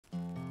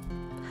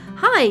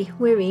Hi,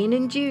 we're Ian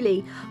and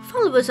Julie.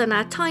 Follow us on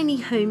our tiny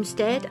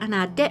homestead and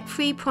our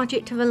debt-free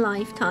project of a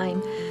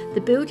lifetime, the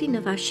building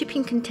of our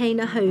shipping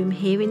container home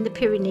here in the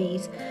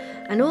Pyrenees,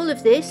 and all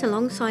of this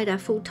alongside our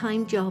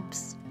full-time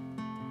jobs.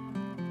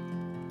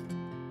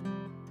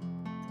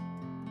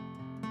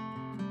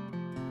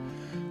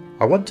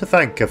 I want to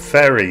thank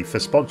Aferiy for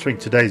sponsoring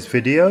today's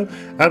video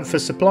and for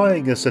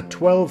supplying us a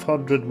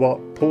 1200 watt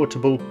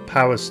portable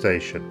power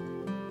station.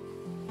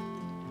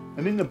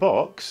 And in the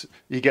box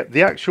you get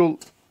the actual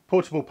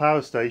portable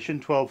power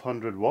station,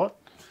 1200 watt.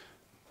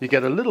 You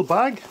get a little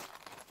bag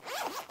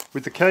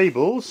with the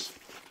cables,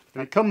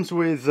 and it comes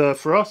with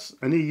for us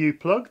an EU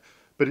plug,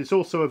 but it's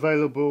also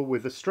available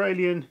with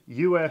Australian,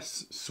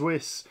 US,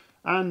 Swiss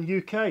and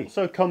UK.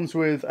 Also comes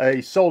with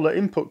a solar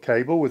input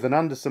cable with an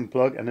Anderson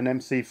plug and an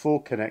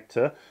MC4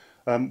 connector.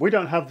 We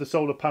don't have the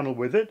solar panel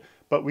with it,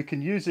 but we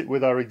can use it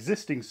with our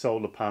existing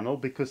solar panel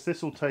because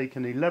this will take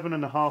an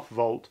 11.5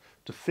 volt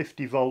to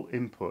 50 volt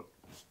input.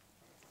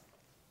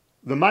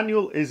 The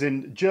manual is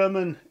in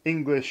German,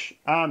 English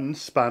and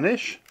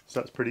Spanish, so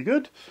that's pretty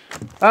good.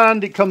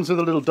 And it comes with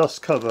a little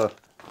dust cover.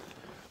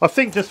 I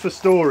think just for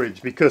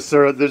storage, because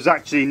there's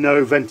actually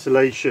no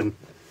ventilation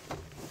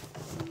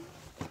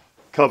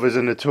covers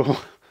in it at all.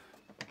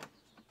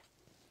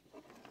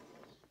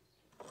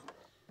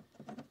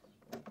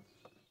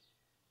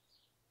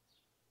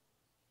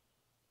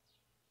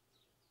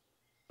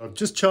 I've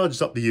just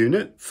charged up the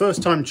unit,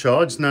 first time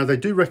charged. Now they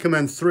do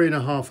recommend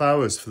 3.5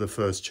 hours for the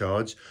first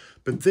charge,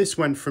 but this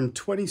went from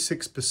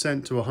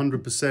 26% to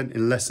 100%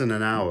 in less than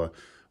an hour.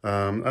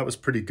 That was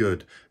pretty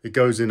good. It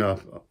goes in a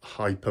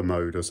hyper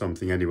mode or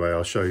something anyway.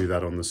 I'll show you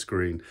that on the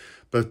screen.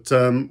 But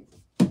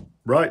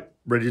right,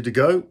 ready to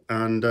go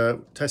and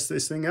test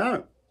this thing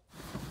out.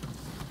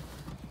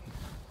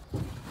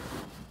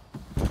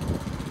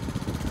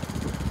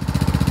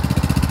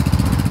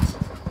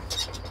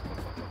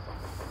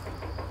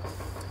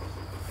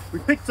 We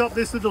picked up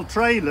this little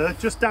trailer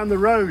just down the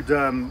road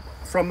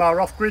from our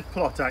off-grid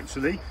plot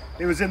actually.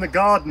 It was in the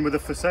garden with a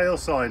for sale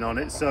sign on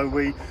it, so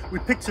we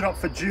picked it up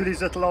for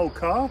Julie's little old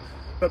car,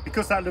 but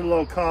because that little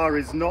old car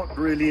is not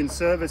really in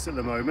service at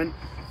the moment,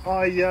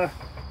 I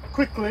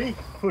quickly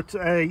put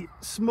a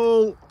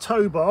small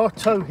tow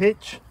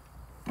hitch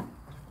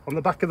on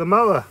the back of the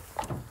mower.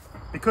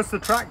 Because the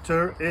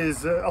tractor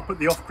is up at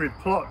the off-grid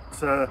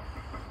plot,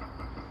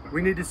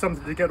 we needed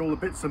something to get all the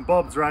bits and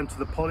bobs around to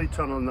the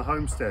polytunnel and the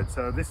homestead,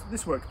 so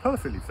this works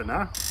perfectly for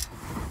now.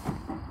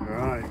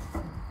 Right,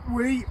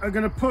 we are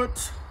going to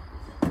put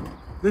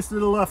this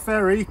little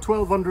Aferiy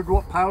 1200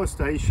 watt power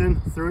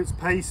station through its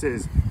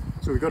paces.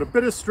 So we've got a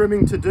bit of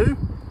strimming to do.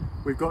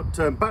 We've got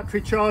battery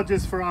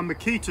chargers for our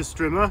Makita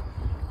strimmer.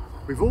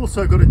 We've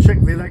also got to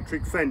check the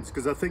electric fence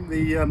because I think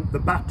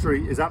the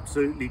battery is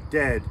absolutely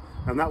dead,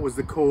 and that was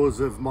the cause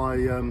of my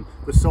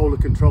the solar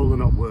controller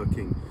not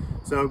working.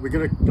 So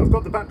I've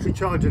got the battery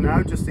charger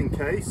now just in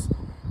case.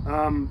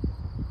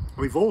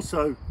 We've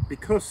also,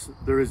 because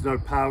there is no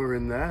power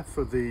in there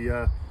for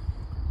the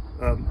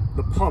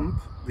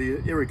pump,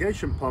 the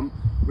irrigation pump,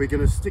 we're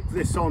going to stick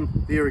this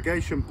on the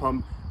irrigation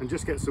pump and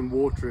just get some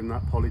water in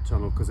that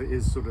polytunnel because it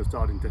is sort of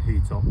starting to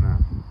heat up now.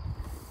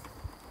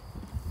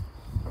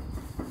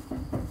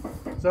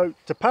 So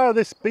to power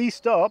this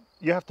beast up,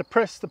 you have to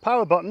press the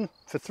power button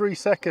for 3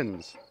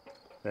 seconds.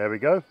 There we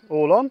go,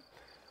 all on.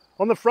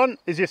 On the front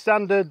is your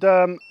standard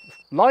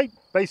light,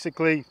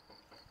 basically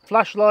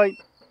flashlight,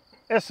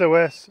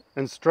 SOS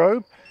and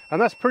strobe,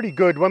 and that's pretty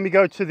good when we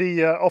go to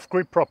the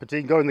off-grid property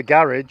and go in the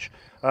garage.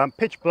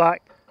 Pitch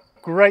black,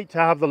 great to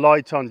have the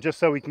light on just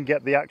so we can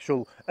get the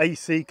actual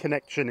AC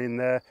connection in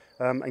there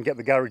and get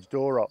the garage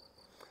door up.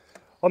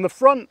 On the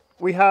front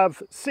we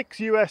have 6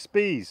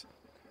 USBs,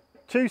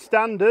 2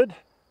 standard,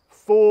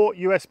 4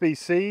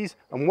 USB-Cs,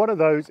 and one of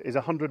those is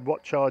 100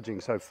 watt charging,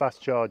 so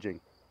fast charging.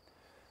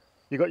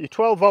 You've got your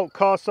 12 volt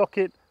car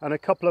socket and a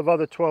couple of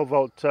other 12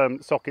 volt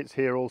sockets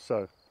here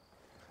also.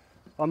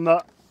 On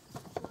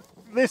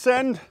this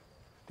end,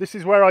 this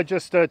is where I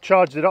just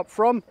charged it up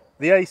from,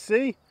 the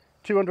AC,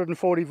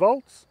 240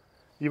 volts.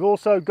 You've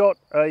also got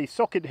a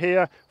socket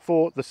here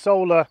for the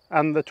solar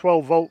and the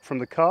 12 volt from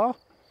the car,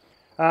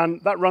 and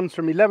that runs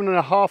from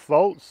 11.5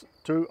 volts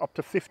to up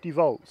to 50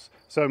 volts.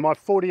 So my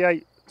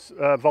 48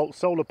 volt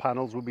solar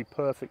panels will be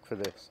perfect for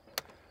this.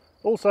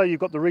 Also, you've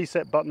got the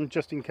reset button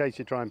just in case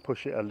you try and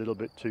push it a little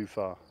bit too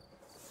far.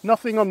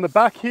 Nothing on the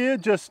back here,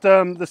 just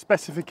the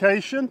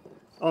specification.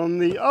 On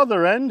the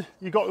other end,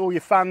 you've got all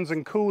your fans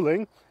and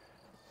cooling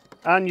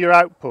and your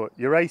output,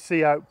 your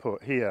AC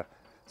output here.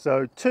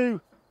 So 2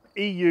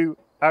 EU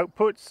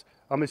outputs.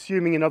 I'm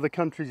assuming in other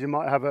countries you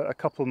might have a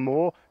couple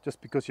more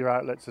just because your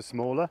outlets are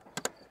smaller.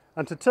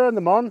 And to turn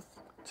them on,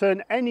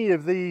 turn any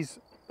of these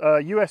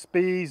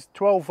USBs,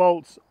 12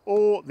 volts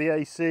or the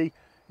AC,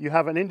 you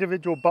have an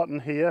individual button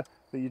here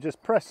that you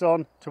just press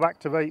on to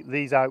activate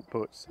these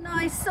outputs.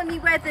 Nice sunny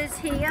weather's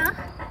here,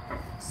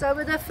 so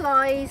are the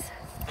flies.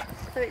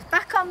 So it's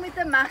back on with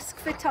the mask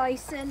for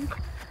Tyson.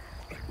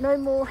 No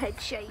more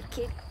head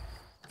shaking.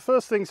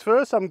 First things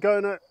first, I'm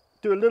going to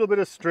do a little bit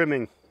of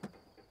strimming.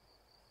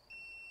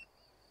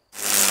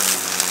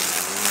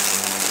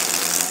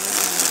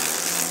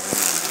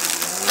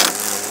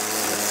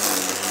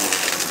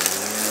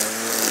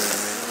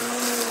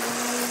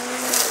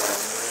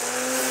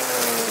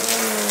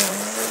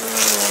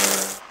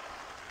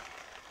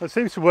 It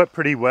seems to work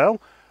pretty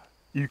well.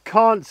 You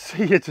can't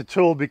see it at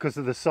all because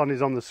of the sun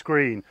is on the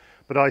screen,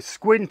 but I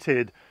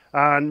squinted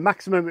and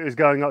maximum it was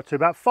going up to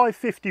about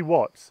 550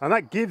 watts, and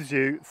that gives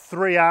you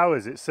 3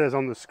 hours, it says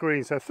on the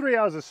screen. So 3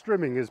 hours of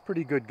streaming is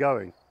pretty good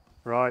going.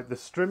 Right, the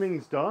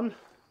streaming's done.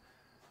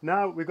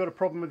 Now we've got a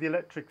problem with the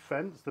electric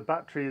fence. The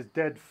battery is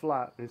dead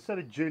flat. Instead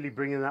of Julie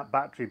bringing that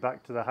battery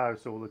back to the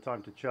house all the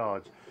time to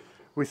charge,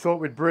 we thought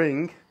we'd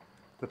bring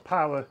the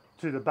power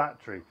to the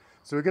battery.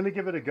 So we're going to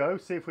give it a go,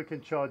 see if we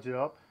can charge it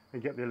up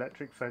and get the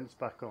electric fence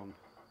back on.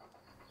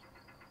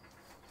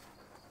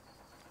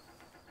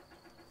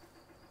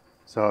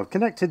 So I've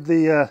connected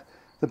the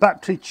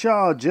battery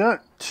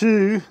charger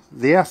to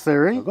the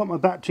Aferiy. I've got my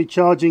battery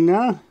charging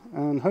now,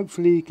 and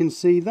hopefully you can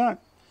see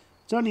that.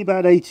 It's only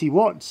about 80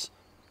 watts,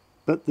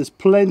 but there's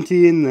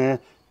plenty in there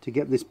to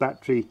get this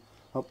battery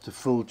up to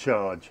full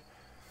charge.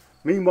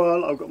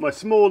 Meanwhile, I've got my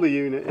smaller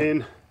unit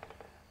in,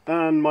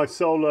 and my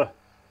solar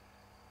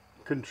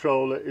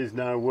controller is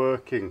now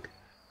working.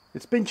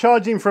 It's been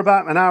charging for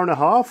about an hour and a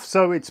half,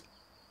 so it's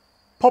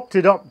popped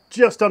it up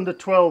just under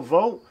 12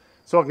 volt.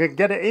 So I can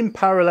get it in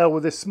parallel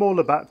with this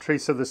smaller battery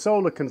so the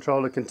solar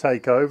controller can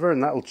take over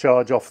and that will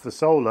charge off the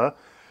solar.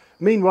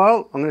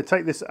 Meanwhile, I'm going to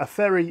take this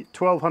Aferiy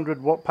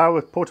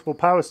 1200w portable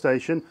power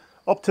station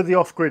up to the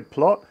off-grid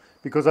plot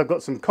because I've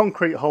got some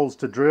concrete holes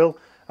to drill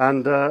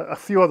and a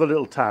few other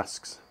little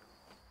tasks.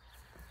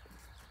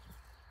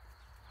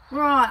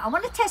 Right, I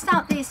want to test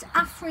out this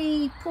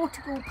Aferiy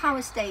portable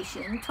power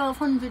station,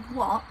 1200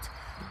 watt,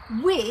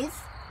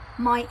 with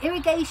my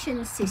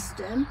irrigation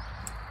system.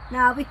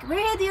 Now, we were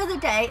here the other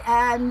day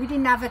and we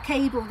didn't have a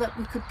cable that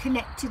we could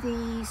connect to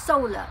the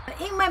solar. But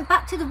he went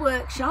back to the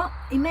workshop,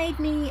 he made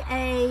me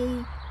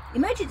a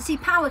emergency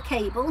power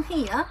cable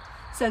here.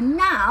 So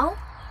now,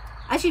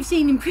 as you've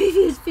seen in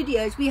previous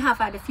videos, we have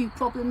had a few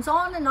problems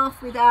on and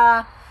off with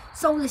our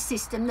solar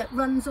system that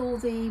runs all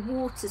the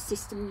water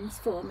systems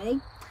for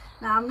me.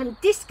 Now I'm going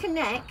to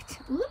disconnect,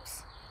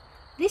 oops,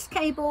 this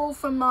cable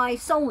from my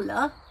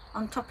solar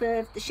on top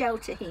of the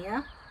shelter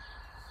here.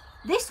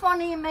 This one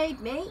he made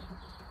me,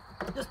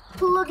 just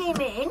plug him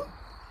in,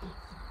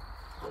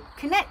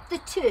 connect the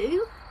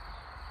two,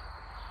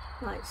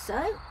 like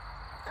so.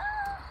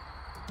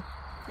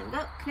 There we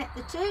go, connect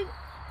the two,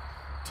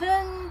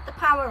 turn the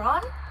power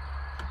on,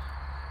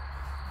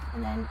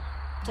 and then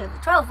turn the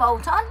 12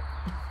 volt on.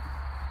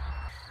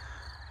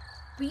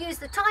 We use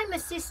the timer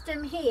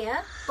system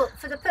here, but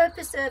for the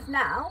purpose of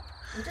now,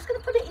 I'm just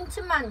going to put it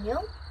into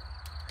manual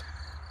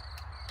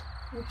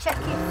and check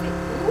if it,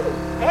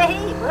 ooh, hey,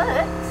 it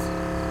works.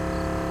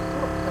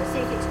 Ooh, let's see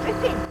if it's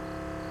dripping.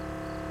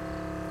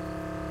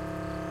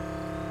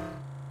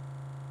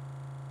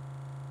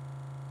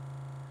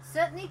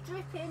 Certainly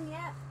dripping,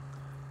 yeah.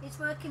 It's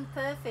working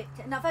perfect,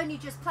 and I've only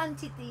just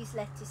planted these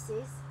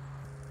lettuces.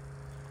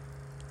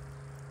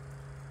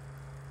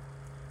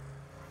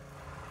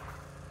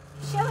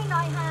 Showing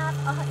I have,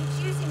 it's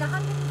using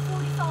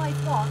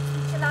 145 watts,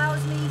 which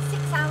allows me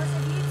 6 hours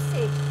of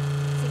usage.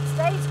 6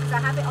 days, because I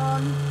have it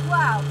on,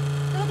 wow,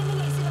 30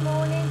 minutes in the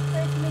morning,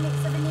 30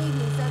 minutes of an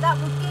evening. So that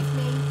will give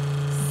me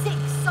 6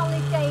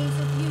 solid days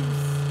of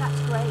use. That's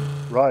great.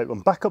 Right,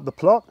 I'm back up the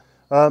plot.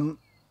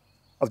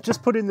 I've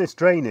just put in this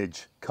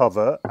drainage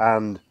cover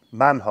and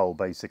manhole,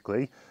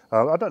 basically.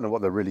 I don't know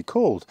what they're really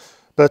called,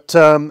 but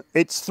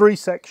it's 3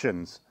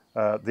 sections.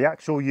 The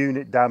actual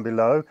unit down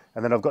below,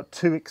 and then I've got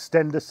 2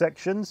 extender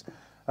sections,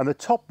 and the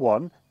top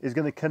one is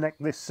going to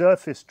connect this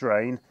surface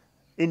drain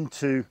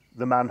into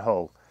the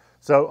manhole.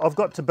 So I've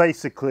got to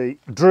basically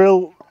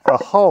drill a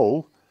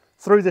hole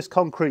through this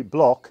concrete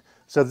block,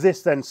 so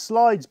this then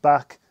slides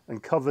back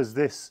and covers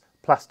this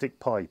plastic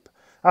pipe.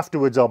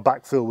 Afterwards I'll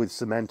backfill with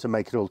cement and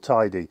make it all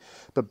tidy.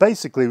 But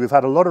basically we've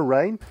had a lot of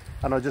rain,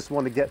 and I just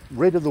want to get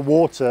rid of the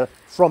water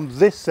from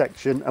this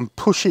section and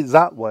push it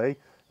that way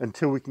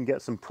until we can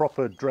get some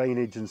proper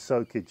drainage and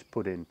soakage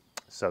put in.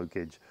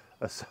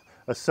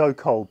 A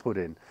soak hole put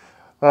in.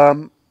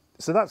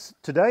 So that's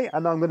today,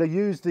 and I'm going to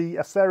use the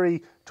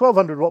Aferiy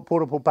 1200 watt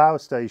portable power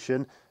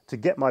station to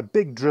get my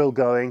big drill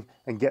going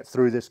and get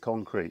through this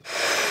concrete.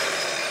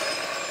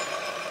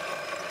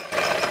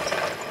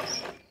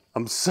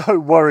 I'm so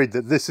worried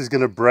that this is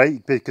going to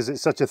break because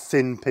it's such a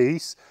thin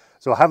piece.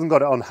 So I haven't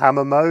got it on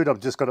hammer mode,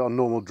 I've just got it on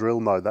normal drill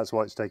mode. That's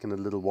why it's taken a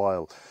little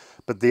while.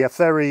 But the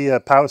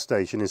Aferiy power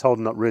station is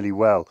holding up really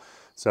well.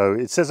 So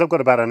it says I've got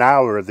about an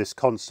hour of this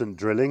constant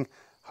drilling.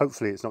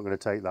 Hopefully it's not going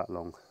to take that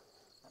long.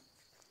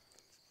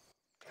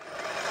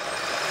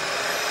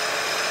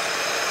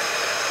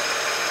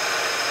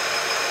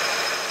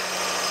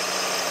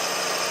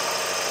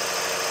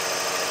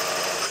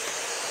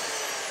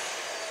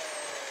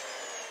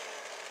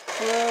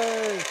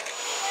 Hooray!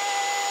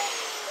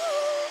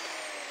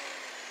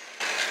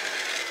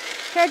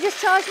 Can I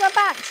just charge my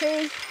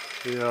battery?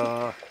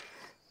 Yeah.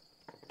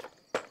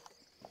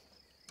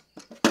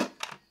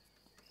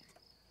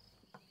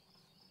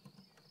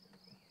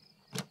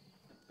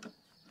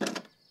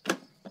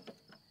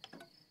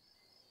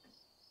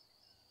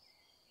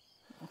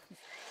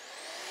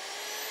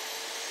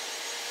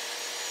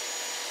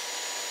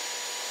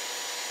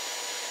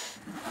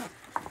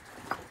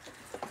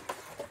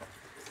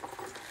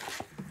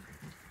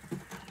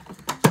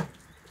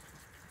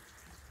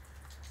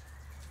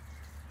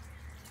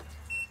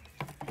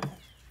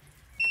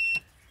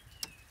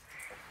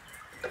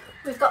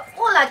 We've got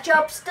all our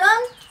jobs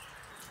done,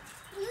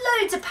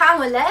 loads of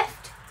power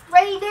left,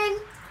 raining,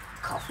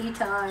 coffee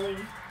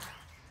time.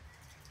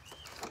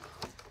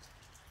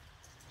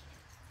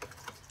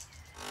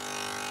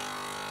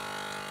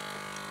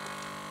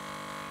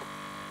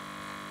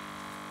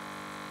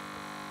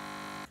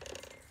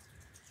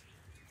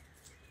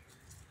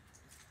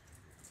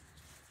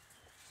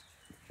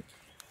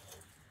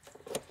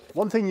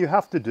 One thing you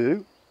have to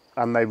do,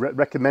 and they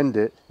recommend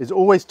it, is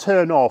always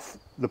turn off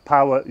the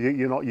power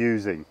you're not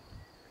using.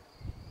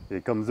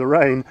 Here comes the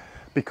rain,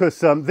 because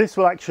this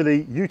will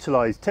actually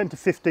utilise 10 to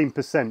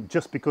 15%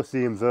 just because the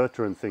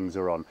inverter and things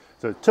are on.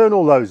 So turn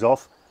all those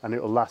off and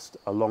it will last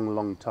a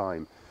long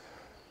time.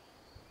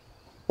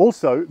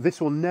 Also, this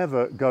will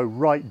never go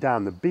right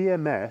down. The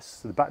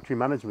BMS, the battery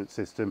management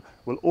system,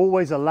 will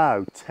always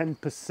allow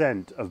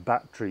 10% of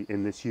battery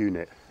in this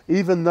unit.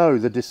 Even though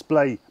the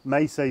display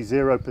may say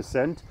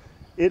 0%,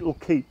 it'll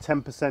keep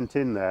 10%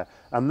 in there,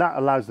 and that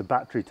allows the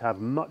battery to have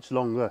much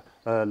longer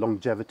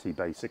longevity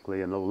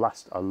basically, and it'll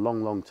last a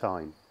long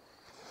time.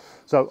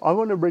 So I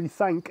want to really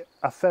thank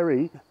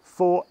Aferiy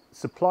for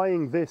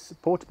supplying this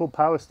portable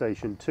power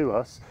station to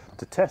us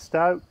to test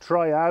out,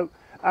 try out,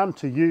 and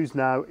to use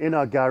now in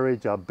our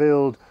garage, our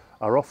build,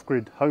 our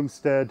off-grid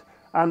homestead,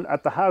 and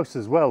at the house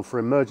as well for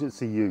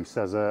emergency use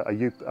as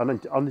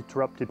an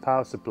uninterrupted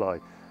power supply.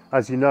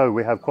 As you know,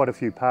 we have quite a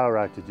few power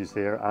outages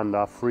here, and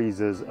our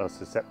freezers are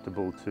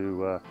susceptible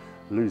to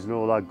losing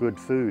all our good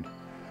food.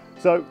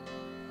 So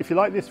if you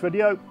like this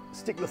video,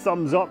 stick the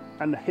thumbs up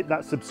and hit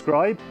that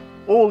subscribe.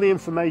 All the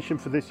information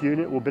for this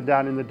unit will be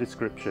down in the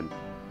description.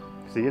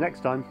 See you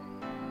next time.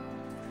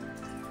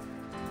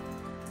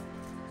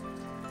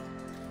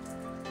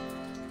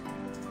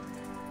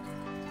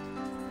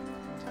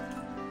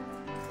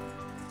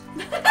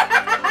 Ha ha ha!